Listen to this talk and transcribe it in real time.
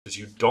because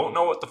you don't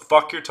know what the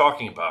fuck you're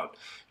talking about.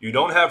 You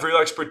don't have real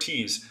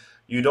expertise.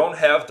 You don't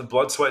have the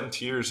blood, sweat, and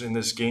tears in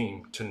this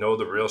game to know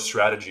the real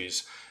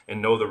strategies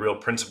and know the real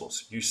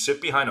principles. You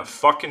sit behind a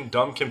fucking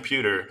dumb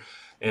computer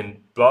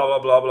and blah, blah,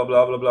 blah, blah,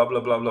 blah, blah, blah, blah,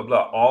 blah, blah,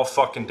 blah, all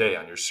fucking day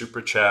on your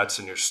super chats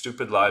and your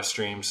stupid live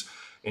streams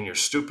and your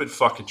stupid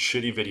fucking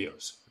shitty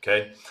videos,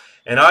 okay?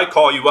 And I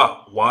call you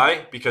up.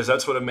 Why? Because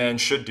that's what a man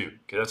should do.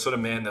 Okay? That's what a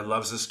man that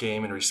loves this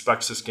game and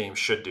respects this game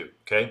should do,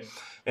 okay?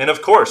 And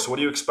of course, what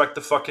do you expect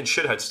the fucking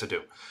shitheads to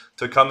do?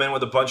 To come in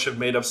with a bunch of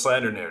made-up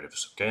slander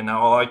narratives, okay? Now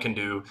all I can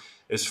do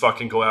is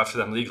fucking go after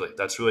them legally.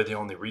 That's really the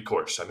only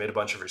recourse. I made a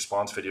bunch of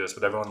response videos,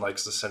 but everyone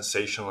likes the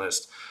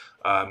sensationalist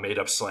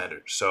made-up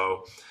slander.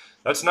 So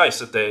that's nice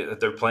that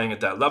they're playing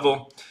at that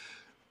level.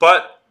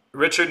 But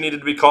Richard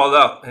needed to be called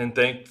out, and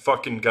thank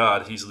fucking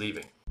God he's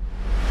leaving.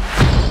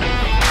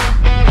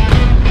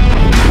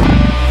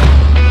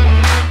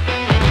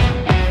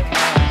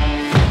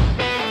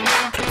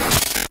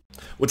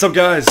 What's up,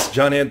 guys?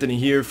 John Anthony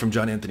here from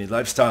John Anthony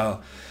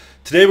Lifestyle.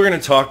 Today we're going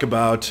to talk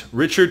about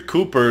Richard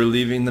Cooper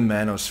leaving the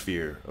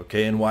Manosphere,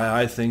 okay, and why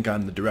I think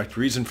I'm the direct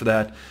reason for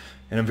that,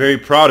 and I'm very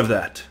proud of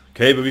that,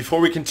 okay? But before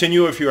we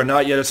continue, if you are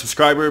not yet a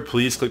subscriber,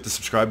 please click the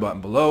subscribe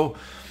button below,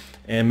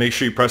 and make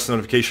sure you press the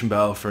notification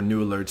bell for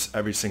new alerts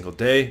every single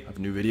day of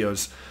new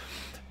videos.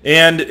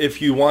 And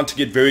if you want to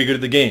get very good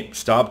at the game,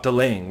 stop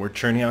delaying. We're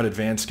churning out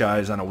advanced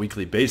guys on a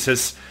weekly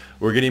basis.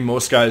 We're getting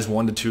most guys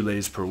 1 to 2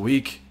 lays per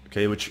week,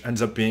 okay, which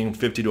ends up being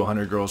 50 to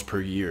 100 girls per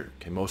year.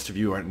 Okay, most of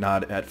you are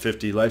not at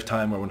 50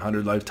 lifetime or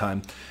 100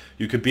 lifetime.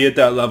 You could be at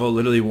that level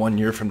literally 1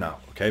 year from now,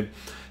 okay? And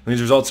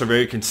these results are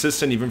very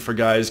consistent, even for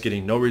guys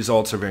getting no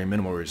results or very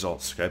minimal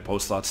results, okay? I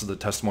post lots of the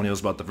testimonials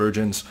about the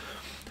virgins,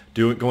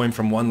 going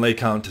from 1 lay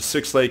count to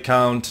 6 lay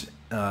count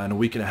in a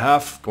week and a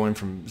half, going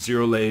from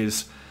 0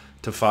 lays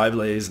to 5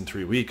 lays in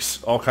 3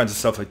 weeks, all kinds of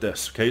stuff like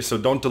this, okay? So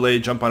don't delay,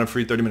 jump on a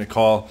free 30-minute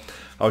call.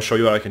 I'll show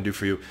you what I can do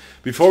for you.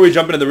 Before we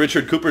jump into the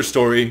Richard Cooper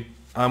story,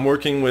 I'm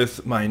working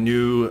with my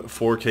new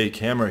 4K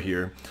camera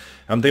here.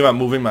 I'm thinking about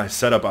moving my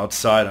setup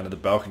outside onto the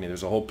balcony.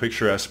 There's a whole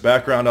picturesque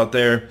background out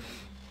there.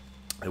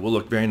 It will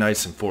look very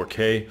nice in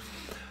 4K.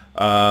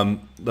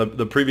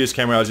 The previous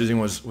camera I was using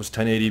was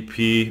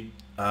 1080p.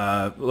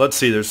 Let's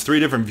see, there's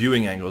 3 different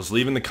viewing angles.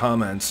 Leave in the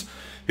comments.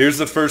 Here's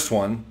the first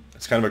one.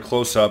 It's kind of a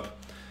close-up.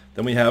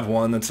 Then we have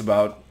one that's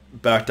about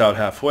backed out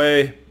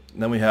halfway.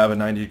 And then we have a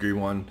 90-degree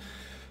one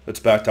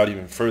that's backed out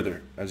even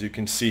further. As you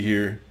can see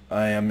here,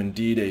 I am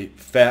indeed a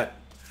fat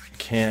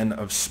can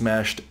of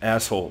smashed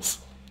assholes,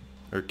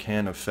 or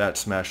can of fat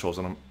smash holes.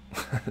 I don't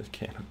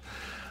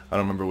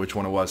remember which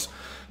one it was.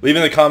 Leave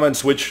in the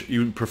comments which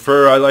you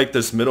prefer. I like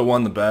this middle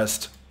one the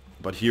best,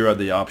 but here are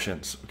the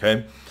options,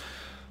 okay?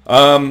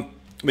 But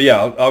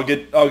yeah, I'll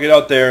get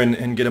out there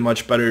and get a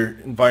much better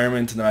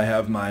environment, and then I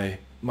have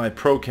my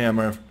pro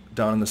camera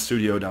down in the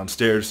studio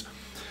downstairs.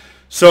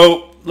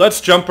 So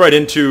let's jump right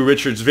into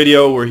Richard's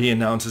video where he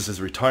announces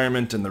his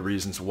retirement and the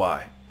reasons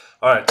why.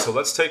 All right, so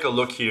let's take a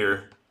look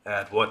here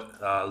at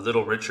what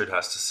little Richard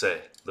has to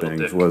say.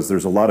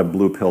 There's a lot of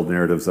blue pill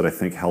narratives that I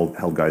think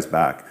held guys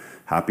back.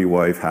 Happy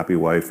wife, happy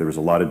wife. There was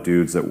a lot of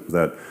dudes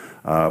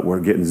that were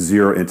getting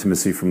zero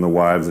intimacy from the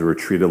wives. They were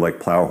treated like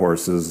plow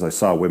horses. I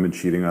saw women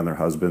cheating on their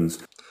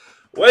husbands.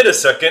 Wait a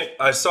second.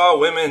 I saw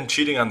women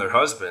cheating on their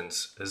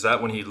husbands. Is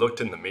that when he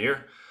looked in the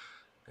mirror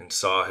and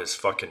saw his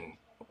fucking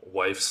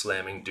wife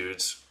slamming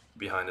dudes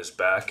behind his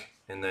back,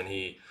 and then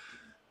he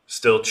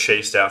still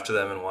chased after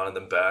them and wanted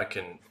them back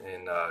and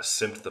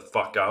simped the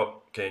fuck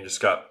out, okay, and just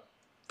got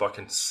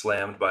fucking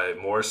slammed by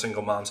more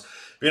single moms?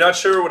 If you're not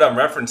sure what I'm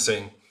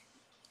referencing,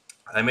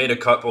 I made a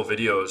couple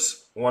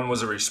videos. One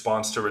was a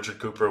response to Richard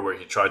Cooper where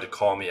he tried to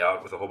call me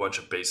out with a whole bunch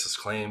of baseless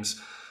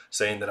claims,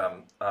 saying that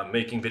I'm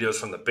making videos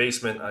from the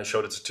basement. I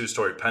showed it's a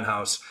 2-story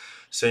penthouse,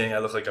 saying I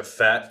look like a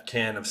fat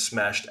can of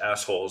smashed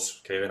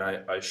assholes, okay, and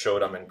I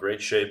showed I'm in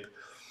great shape,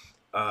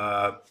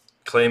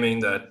 claiming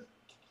that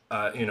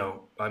you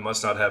know, I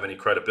must not have any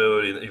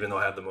credibility, even though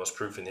I have the most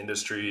proof in the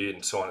industry,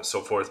 and so on and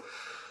so forth.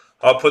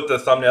 I'll put the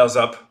thumbnails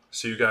up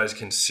so you guys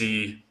can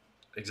see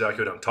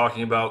exactly what I'm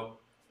talking about.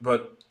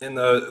 But in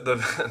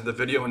the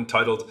video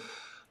entitled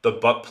 "The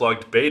Butt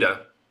Plugged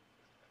Beta,"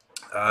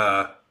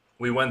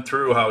 we went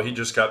through how he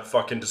just got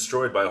fucking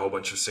destroyed by a whole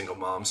bunch of single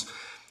moms,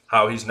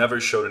 how he's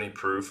never showed any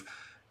proof,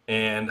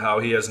 and how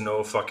he has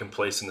no fucking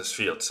place in this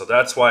field. So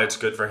that's why it's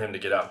good for him to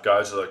get out.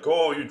 Guys are like,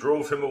 oh, you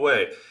drove him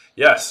away.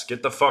 Yes,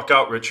 get the fuck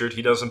out, Richard.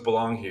 He doesn't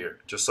belong here.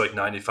 Just like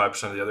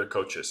 95% of the other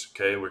coaches.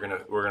 Okay, we're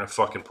gonna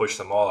fucking push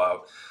them all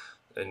out.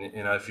 And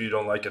you know, if you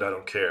don't like it, I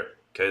don't care.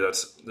 Okay,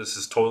 this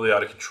is totally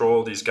out of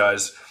control. These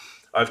guys,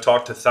 I've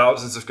talked to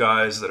thousands of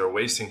guys that are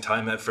wasting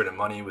time, effort, and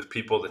money with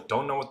people that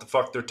don't know what the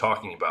fuck they're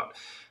talking about.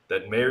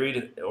 That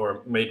married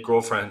or made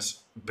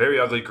girlfriends, very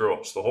ugly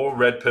girls. The whole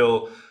red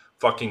pill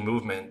fucking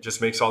movement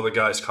just makes all the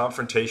guys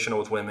confrontational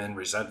with women,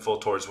 resentful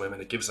towards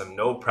women. It gives them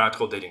no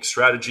practical dating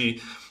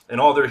strategy, and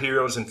all their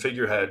heroes and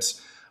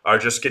figureheads are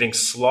just getting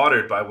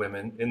slaughtered by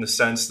women in the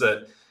sense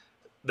that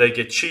they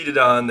get cheated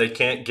on, they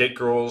can't get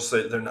girls,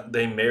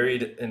 they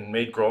married and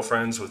made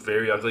girlfriends with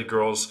very ugly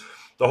girls,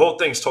 the whole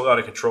thing's totally out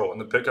of control, and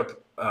the pickup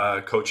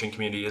coaching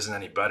community isn't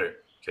any better.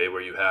 Okay,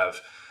 where you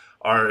have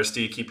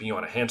RSD keeping you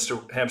on a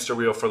hamster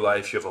wheel for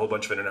life. You have a whole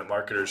bunch of internet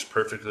marketers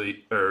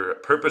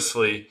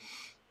purposefully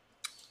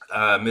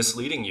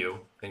misleading you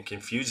and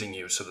confusing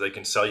you so that they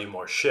can sell you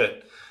more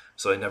shit,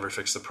 so they never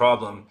fix the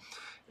problem.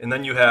 And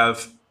then you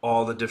have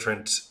all the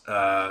different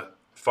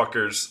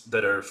fuckers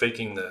that are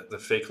faking the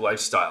fake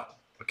lifestyle,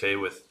 okay,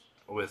 with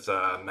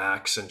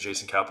Max and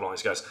Jason Capital and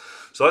these guys.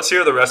 So let's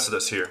hear the rest of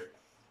this here.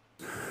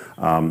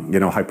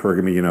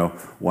 Hypergamy,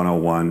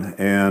 101.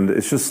 And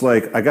it's just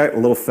like, I got a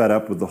little fed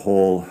up with the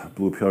whole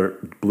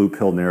blue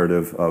pill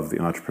narrative of the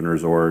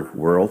entrepreneurs org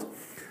world.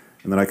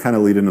 And then I kind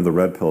of lead into the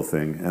red pill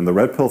thing. And the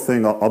red pill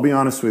thing, I'll be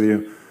honest with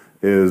you,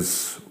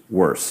 is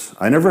worse.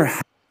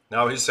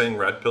 Now he's saying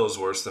red pill is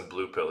worse than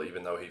blue pill,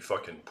 even though he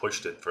fucking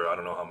pushed it for I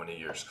don't know how many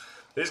years.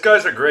 These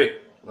guys are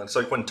great. It's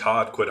like when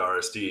Todd quit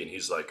RSD and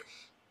he's like,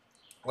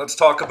 let's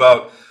talk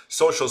about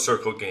social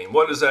circle game.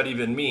 What does that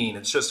even mean?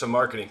 It's just a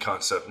marketing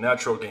concept.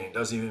 Natural gain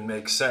doesn't even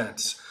make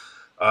sense.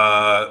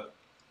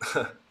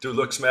 Do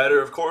looks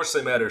matter? Of course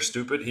they matter,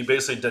 stupid. He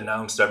basically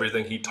denounced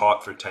everything he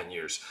taught for 10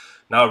 years.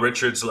 Now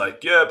Richard's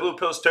like, yeah, blue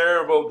pill's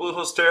terrible. Blue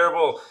pill's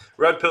terrible.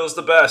 Red pill's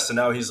the best. And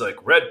now he's like,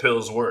 red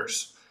pill's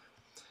worse.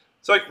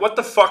 It's like, what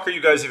the fuck are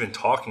you guys even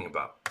talking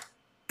about?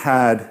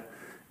 Had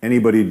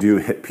anybody do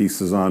hit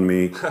pieces on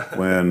me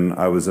when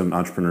I was in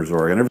Entrepreneurs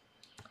Org.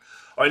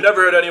 I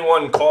never had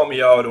anyone call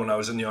me out when I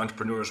was in the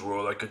entrepreneurs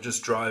world. I could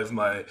just drive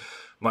my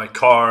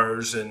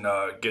cars and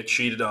get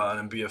cheated on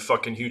and be a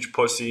fucking huge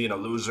pussy and a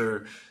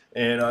loser.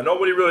 And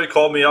nobody really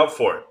called me out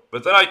for it.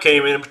 But then I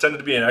came in and pretended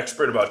to be an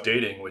expert about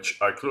dating, which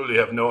I clearly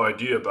have no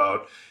idea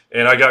about.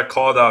 And I got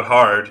called out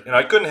hard. And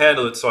I couldn't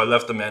handle it, so I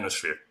left the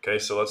Manosphere. Okay,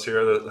 so let's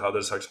hear how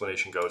this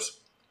explanation goes.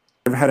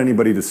 I've never had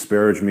anybody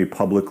disparage me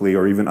publicly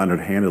or even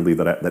underhandedly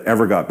that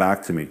ever got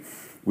back to me.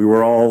 We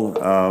were all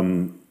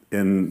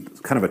in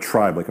kind of a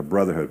tribe, like a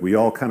brotherhood. We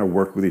all kind of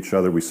worked with each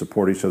other. We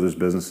support each other's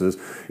businesses.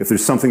 If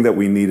there's something that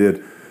we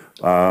needed,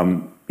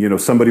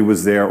 somebody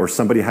was there or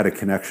somebody had a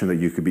connection that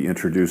you could be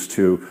introduced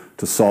to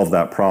solve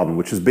that problem,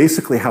 which is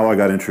basically how I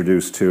got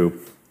introduced to,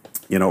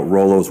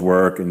 Rollo's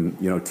work and,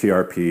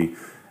 TRP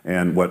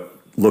and what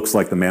looks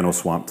like the Mano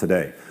Swamp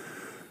today.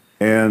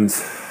 And,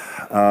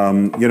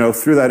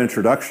 through that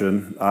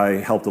introduction, I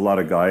helped a lot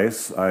of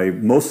guys. I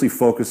mostly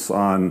focus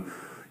on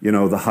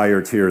the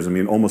higher tiers. I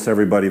mean, almost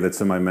everybody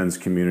that's in my men's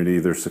community,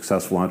 they're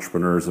successful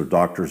entrepreneurs, they're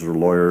doctors, they're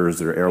lawyers,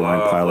 they're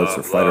airline pilots,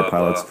 they're fighter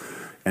pilots,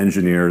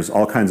 engineers,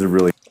 all kinds of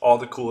really all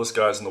the coolest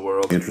guys in the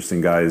world.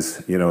 Interesting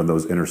guys, in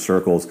those inner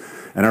circles.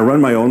 And I run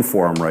my own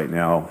forum right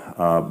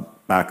now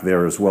back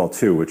there as well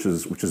too, which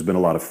has been a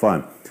lot of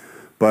fun.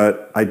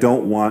 But I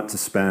don't want to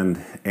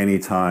spend any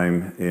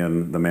time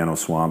in the Mano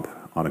Swamp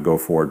on a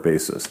go-forward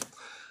basis.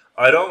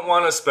 I don't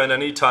want to spend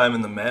any time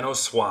in the Mano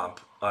Swamp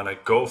on a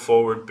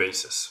go-forward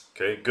basis.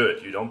 Okay,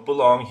 good. You don't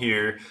belong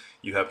here.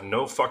 You have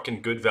no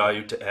fucking good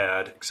value to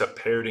add except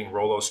parroting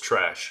Rollo's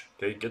trash.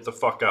 Okay, get the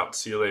fuck out.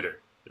 See you later.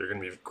 You're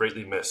going to be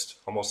greatly missed,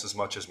 almost as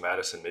much as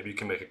Madison. Maybe you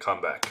can make a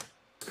comeback.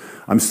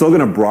 I'm still going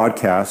to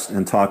broadcast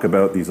and talk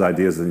about these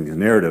ideas and these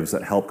narratives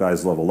that help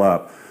guys level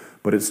up,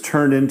 but it's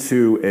turned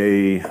into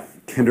a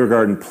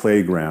kindergarten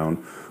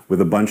playground with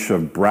a bunch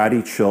of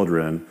bratty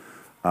children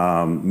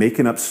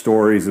making up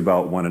stories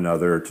about one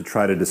another to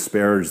try to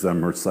disparage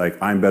them, or it's like,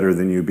 I'm better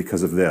than you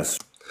because of this.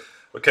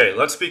 Okay,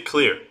 let's be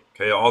clear.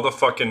 Okay, all the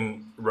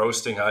fucking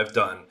roasting I've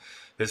done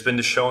has been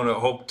to show a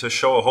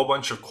whole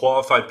bunch of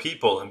qualified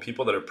people and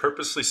people that are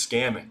purposely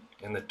scamming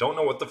and that don't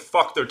know what the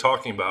fuck they're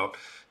talking about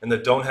and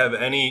that don't have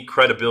any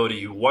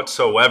credibility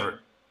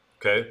whatsoever.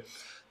 Okay,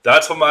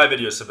 that's what my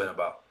videos have been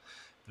about.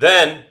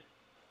 Then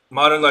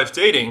Modern Life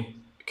Dating,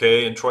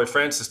 okay, and Troy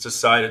Francis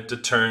decided to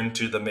turn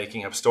to the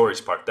making up stories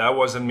part. That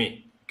wasn't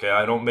me. Okay,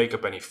 I don't make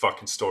up any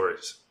fucking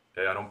stories.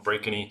 Okay, I don't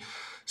break any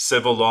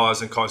civil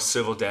laws and cause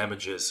civil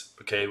damages,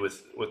 okay,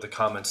 with the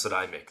comments that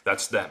I make.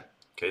 That's them.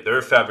 Okay,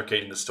 they're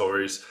fabricating the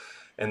stories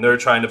and they're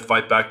trying to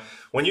fight back.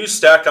 When you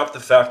stack up the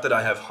fact that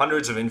I have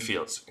hundreds of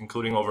infields,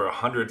 including over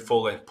 100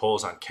 full-length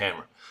polls on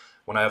camera,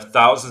 when I have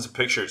thousands of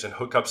pictures in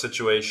hookup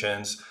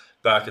situations,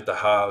 back at the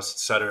house,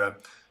 etc.,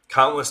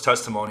 countless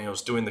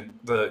testimonials doing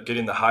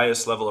getting the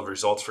highest level of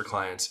results for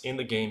clients in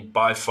the game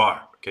by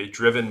far, okay,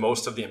 driven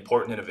most of the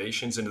important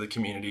innovations into the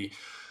community,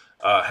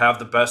 have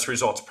the best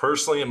results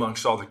personally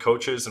amongst all the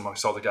coaches,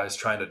 amongst all the guys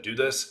trying to do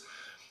this.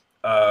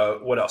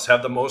 What else?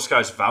 Have the most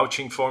guys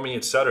vouching for me,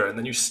 etc. And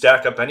then you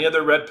stack up any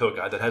other red pill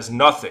guy that has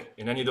nothing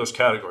in any of those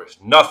categories,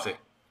 nothing,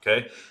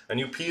 okay? And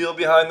you peel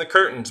behind the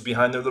curtains,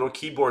 behind their little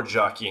keyboard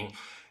jockeying,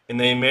 and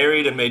they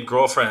married and made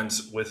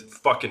girlfriends with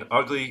fucking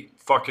ugly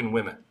fucking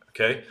women,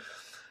 okay?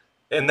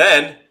 And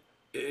then,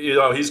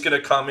 he's going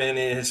to come in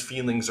and his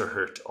feelings are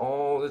hurt.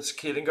 Oh, it's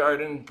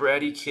kindergarten,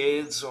 bratty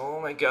kids.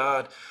 Oh, my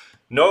God.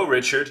 No,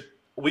 Richard,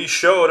 we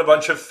showed a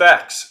bunch of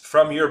facts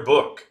from your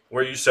book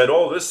where you said,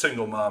 oh, this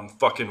single mom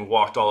fucking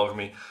walked all over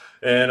me.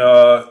 And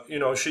you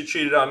know, she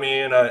cheated on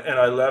me, and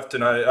I left,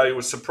 and I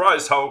was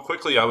surprised how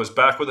quickly I was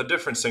back with a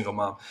different single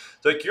mom.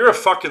 It's like, you're a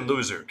fucking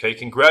loser, okay?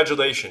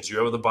 Congratulations,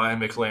 you're able to buy a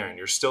McLaren.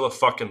 You're still a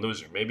fucking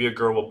loser. Maybe a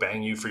girl will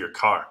bang you for your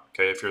car,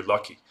 okay, if you're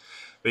lucky.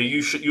 But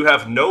you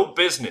have no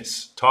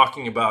business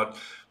talking about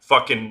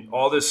fucking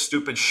all this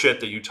stupid shit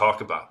that you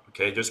talk about,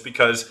 okay? Just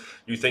because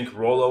you think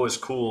Rolo is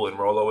cool and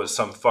Rolo is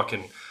some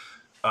fucking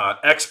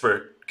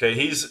expert, okay?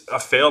 He's a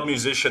failed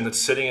musician that's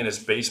sitting in his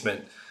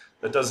basement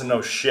that doesn't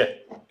know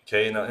shit,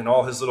 okay? And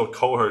all his little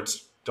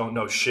cohorts don't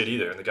know shit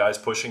either. And the guys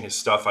pushing his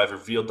stuff, I've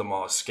revealed them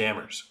all as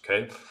scammers,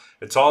 okay?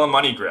 It's all a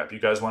money grab. You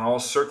guys want all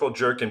circle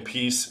jerk in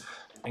peace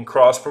and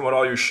cross promote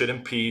all your shit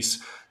in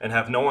peace and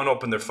have no one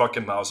open their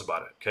fucking mouths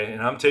about it, okay?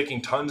 And I'm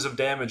taking tons of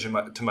damage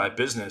to my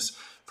business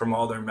from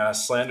all their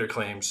mass slander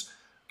claims,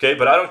 okay?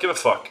 But I don't give a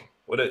fuck.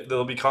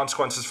 There'll be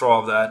consequences for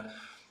all of that.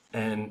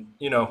 And,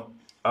 you know,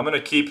 I'm going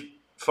to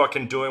keep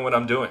fucking doing what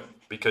I'm doing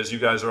because you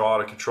guys are all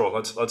out of control.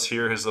 Let's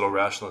hear his little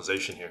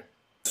rationalization here.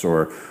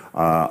 Or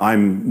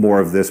I'm more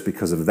of this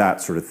because of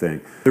that sort of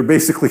thing. They're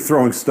basically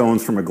throwing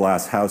stones from a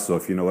glass house, though,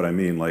 if you know what I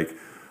mean. Like,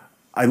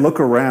 I look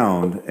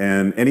around,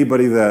 and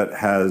anybody that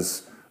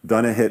has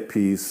done a hit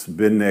piece,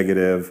 been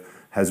negative,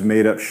 has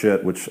made up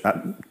shit, which,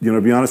 you know,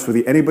 to be honest with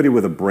you, anybody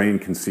with a brain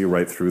can see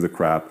right through the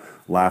crap,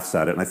 laughs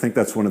at it. And I think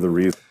that's one of the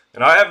reasons.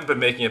 And I haven't been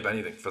making up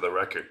anything, for the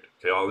record.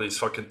 Okay, all these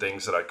fucking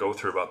things that I go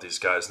through about these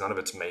guys, none of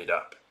it's made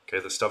up.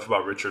 Okay, the stuff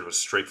about Richard was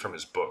straight from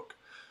his book.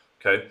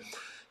 Okay,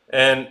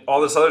 and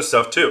all this other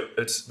stuff too.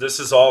 This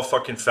is all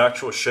fucking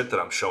factual shit that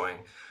I'm showing.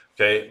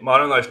 Okay,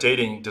 Modern Life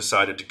Dating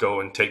decided to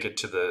go and take it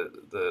to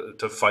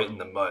to fight in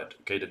the mud.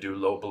 Okay, to do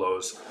low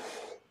blows,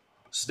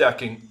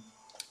 stacking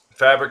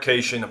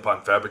fabrication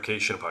upon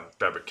fabrication upon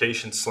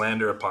fabrication,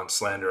 slander upon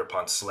slander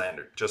upon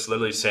slander. Just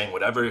literally saying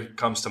whatever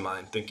comes to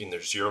mind, thinking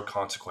there's zero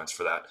consequence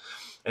for that.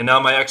 And now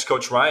my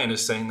ex-coach Ryan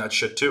is saying that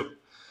shit too.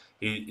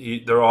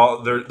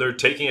 They're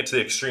taking it to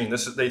the extreme.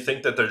 They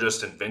think that they're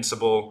just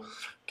invincible,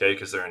 okay,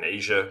 because they're in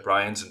Asia.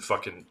 Ryan's in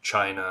fucking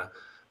China.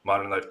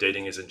 Modern Life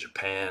Dating is in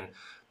Japan.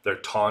 They're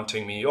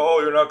taunting me. Oh,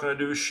 you're not going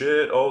to do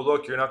shit. Oh,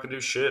 look, you're not going to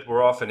do shit.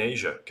 We're off in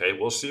Asia. Okay,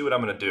 we'll see what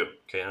I'm going to do.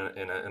 Okay,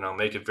 and I'll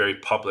make it very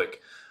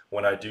public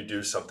when I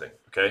do something.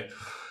 Okay,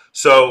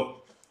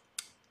 so,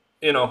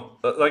 you know,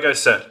 like I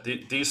said,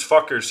 these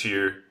fuckers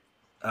here,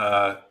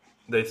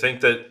 they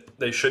think that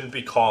they shouldn't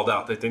be called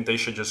out. They think they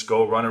should just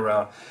go run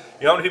around.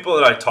 You know how many people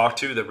that I talked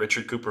to that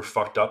Richard Cooper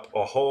fucked up?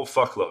 A whole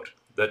fuckload.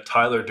 That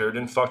Tyler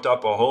Durden fucked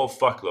up? A whole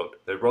fuckload.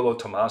 That Rollo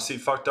Tomasi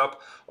fucked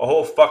up? A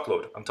whole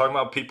fuckload. I'm talking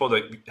about people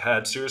that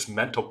had serious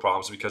mental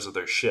problems because of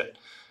their shit.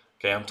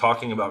 Okay, I'm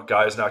talking about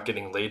guys not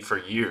getting laid for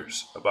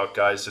years. About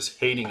guys just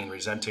hating and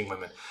resenting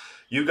women.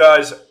 You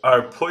guys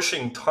are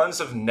pushing tons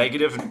of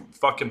negative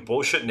fucking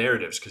bullshit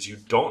narratives because you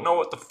don't know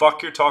what the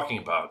fuck you're talking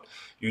about.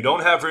 You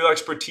don't have real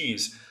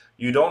expertise.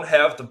 You don't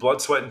have the blood,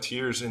 sweat, and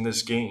tears in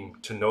this game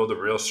to know the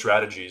real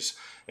strategies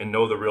and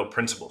know the real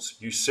principles.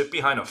 You sit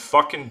behind a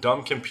fucking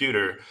dumb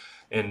computer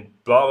and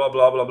blah, blah,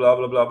 blah, blah, blah,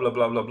 blah, blah, blah,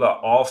 blah, blah, blah,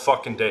 all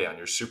fucking day on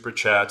your super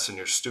chats and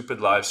your stupid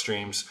live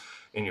streams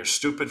and your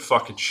stupid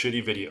fucking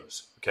shitty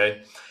videos,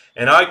 okay?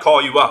 And I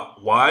call you up.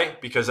 Why?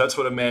 Because that's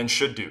what a man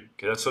should do.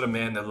 Okay? That's what a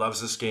man that loves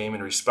this game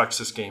and respects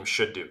this game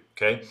should do,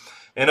 okay?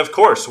 And of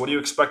course, what do you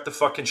expect the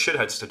fucking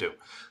shitheads to do?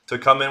 To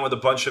come in with a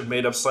bunch of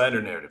made-up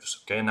slander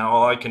narratives, okay? Now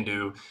all I can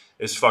do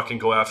is fucking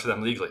go after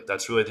them legally.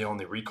 That's really the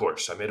only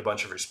recourse. I made a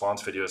bunch of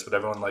response videos, but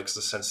everyone likes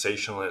the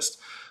sensationalist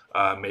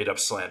made-up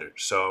slander.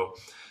 So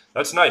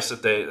that's nice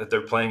that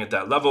they're playing at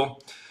that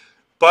level.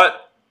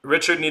 But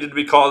Richard needed to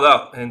be called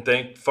out, and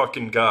thank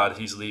fucking God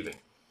he's leaving.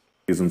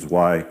 Reasons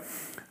why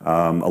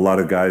a lot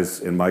of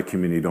guys in my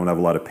community don't have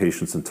a lot of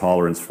patience and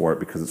tolerance for it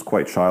because it's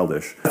quite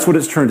childish. That's what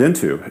it's turned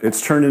into.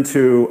 It's turned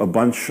into a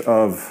bunch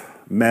of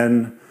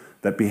men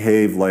that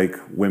behave like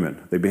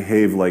women. They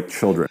behave like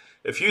children.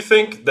 If you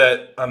think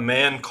that a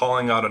man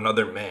calling out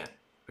another man,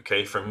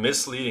 okay, for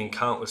misleading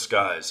countless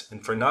guys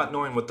and for not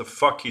knowing what the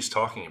fuck he's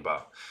talking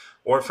about,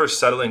 or for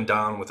settling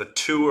down with a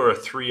 2 or a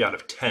 3 out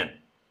of 10,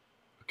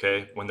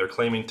 okay, when they're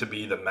claiming to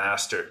be the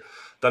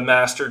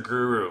master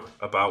guru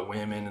about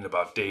women and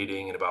about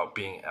dating and about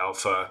being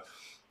alpha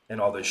and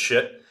all this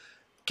shit,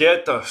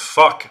 get the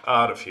fuck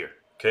out of here,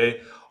 okay?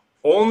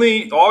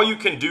 All you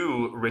can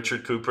do,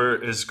 Richard Cooper,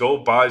 is go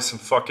buy some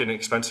fucking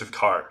expensive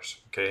cars,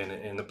 okay?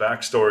 And the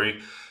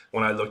backstory,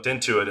 when I looked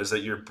into it, is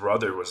that your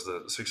brother was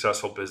the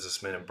successful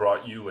businessman and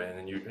brought you in,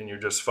 and you're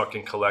just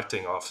fucking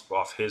collecting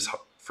off his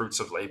fruits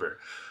of labor,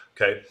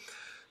 okay?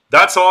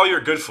 That's all you're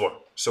good for.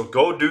 So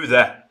go do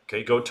that,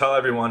 okay? Go tell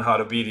everyone how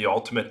to be the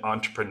ultimate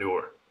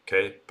entrepreneur,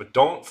 okay? But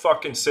don't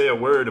fucking say a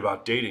word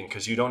about dating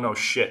because you don't know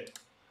shit.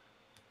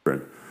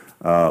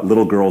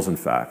 Little girls, in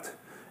fact.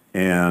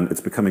 And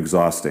it's become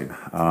exhausting.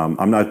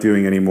 I'm not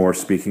doing any more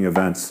speaking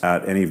events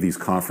at any of these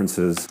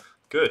conferences.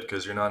 Good,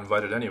 because you're not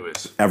invited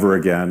anyways. Ever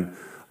again,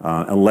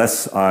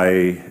 unless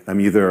I am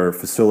either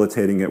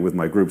facilitating it with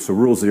my group. So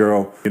Rule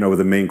Zero, you know, with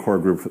the main core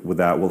group with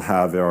that, we'll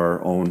have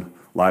our own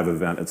live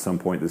event at some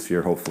point this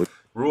year, hopefully.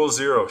 Rule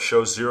Zero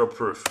shows zero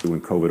proof.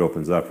 When COVID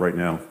opens up right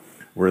now,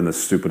 we're in the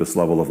stupidest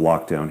level of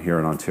lockdown here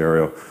in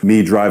Ontario.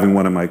 Me driving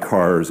one of my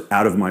cars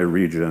out of my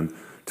region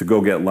to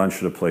go get lunch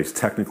at a place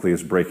technically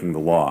is breaking the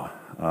law,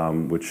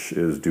 which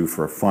is due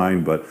for a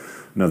fine, but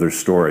another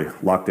story.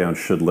 Lockdown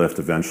should lift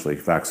eventually.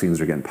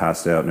 Vaccines are getting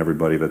passed out, and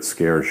everybody that's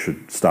scared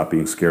should stop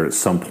being scared at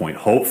some point.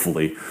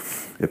 Hopefully,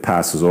 it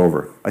passes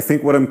over. I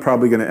think what I'm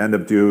probably going to end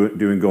up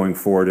doing going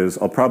forward is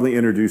I'll probably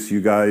introduce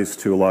you guys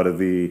to a lot of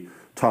the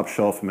top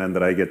shelf men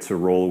that I get to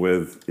roll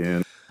with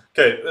in.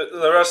 Okay,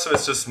 the rest of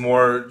it's just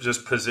more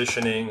just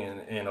positioning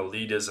and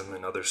elitism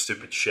and other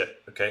stupid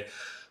shit, okay?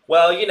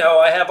 Well, you know,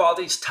 I have all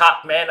these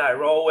top men I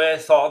roll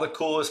with, all the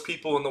coolest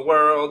people in the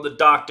world, the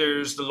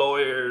doctors, the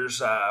lawyers,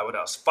 what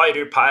else?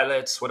 Fighter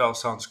pilots, what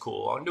else sounds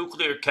cool?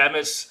 Nuclear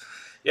chemists.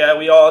 Yeah,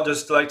 we all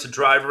just like to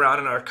drive around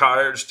in our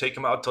cars, take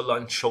them out to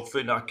lunch,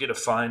 hopefully not get a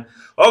fine.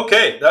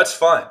 Okay, that's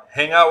fine.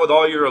 Hang out with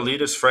all your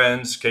elitist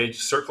friends, okay?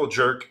 Circle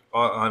jerk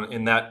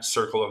in that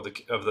circle of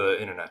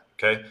the internet,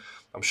 okay?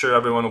 I'm sure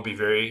everyone will be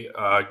very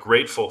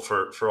grateful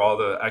for all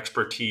the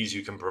expertise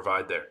you can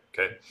provide there,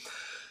 okay?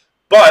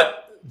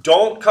 But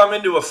don't come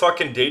into a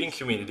fucking dating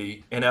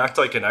community and act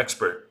like an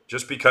expert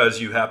just because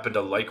you happen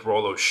to like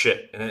Rollo's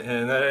shit.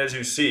 And then as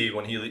you see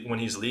when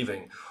he's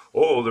leaving,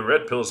 oh, the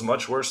red pill is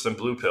much worse than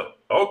blue pill.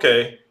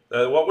 Okay,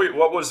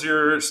 what was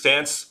your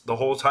stance the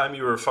whole time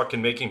you were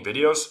fucking making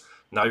videos?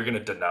 Now you're gonna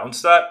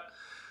denounce that?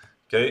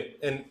 Okay,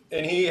 and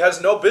he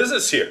has no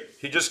business here.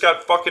 He just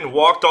got fucking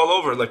walked all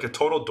over like a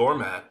total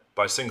doormat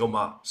by single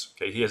moms.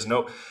 Okay,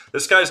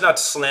 this guy's not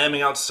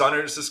slamming out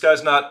sunners. This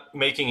guy's not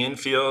making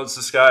infields.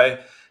 This guy,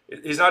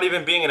 he's not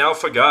even being an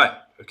alpha guy.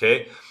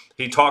 Okay,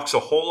 he talks a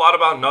whole lot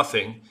about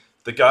nothing.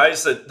 The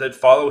guys that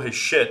follow his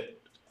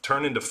shit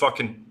turn into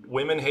fucking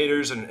women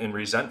haters and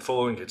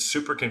resentful and get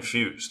super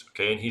confused.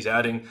 Okay, and he's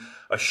adding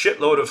a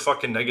shitload of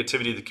fucking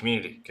negativity to the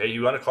community. Okay,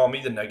 you want to call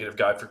me the negative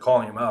guy for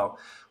calling him out,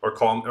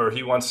 or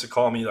he wants to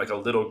call me like a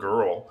little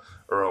girl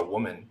or a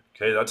woman.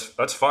 Okay,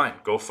 that's fine.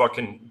 Go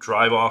fucking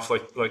drive off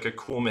like a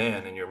cool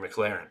man in your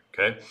McLaren.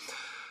 Okay,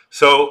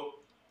 so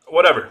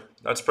whatever.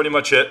 That's pretty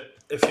much it.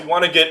 If you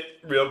want to get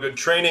real good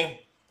training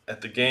at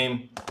the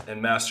game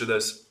and master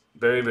this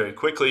very, very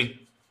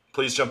quickly,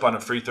 please jump on a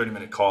free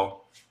 30-minute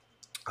call.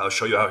 I'll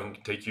show you how I can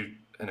take you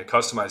in a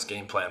customized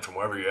game plan from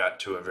wherever you're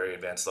at to a very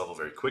advanced level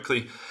very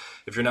quickly.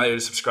 If you're not yet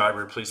a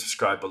subscriber, please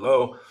subscribe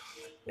below.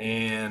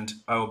 And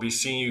I will be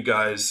seeing you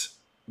guys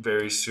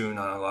very soon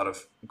on a lot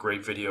of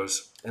great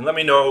videos. And let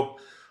me know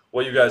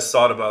what you guys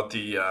thought about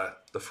the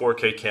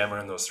 4K camera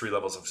and those 3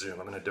 levels of zoom.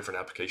 I'm in a different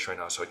application right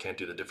now, so I can't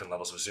do the different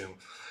levels of zoom.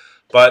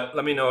 But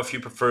let me know if you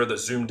prefer the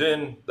zoomed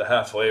in, the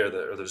halfway, or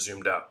the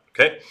zoomed out.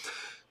 Okay?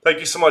 Thank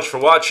you so much for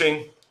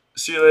watching.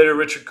 See you later,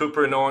 Richard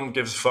Cooper. No one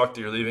gives a fuck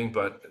that you're leaving,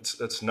 but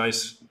it's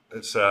nice.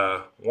 It's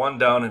one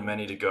down and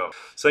many to go.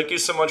 So thank you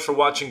so much for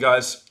watching,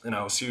 guys, and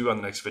I will see you on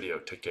the next video.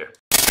 Take care.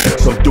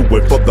 Some do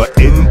it for the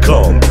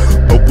income,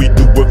 but we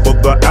do it for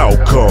the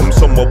outcome.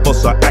 Some of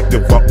us are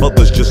active while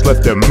others just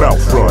let their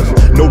mouth run.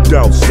 No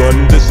doubt,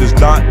 son, this is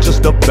not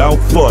just about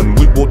fun.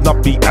 We will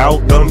not be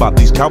outdone by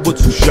these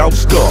cowards who shout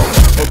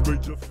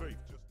scum.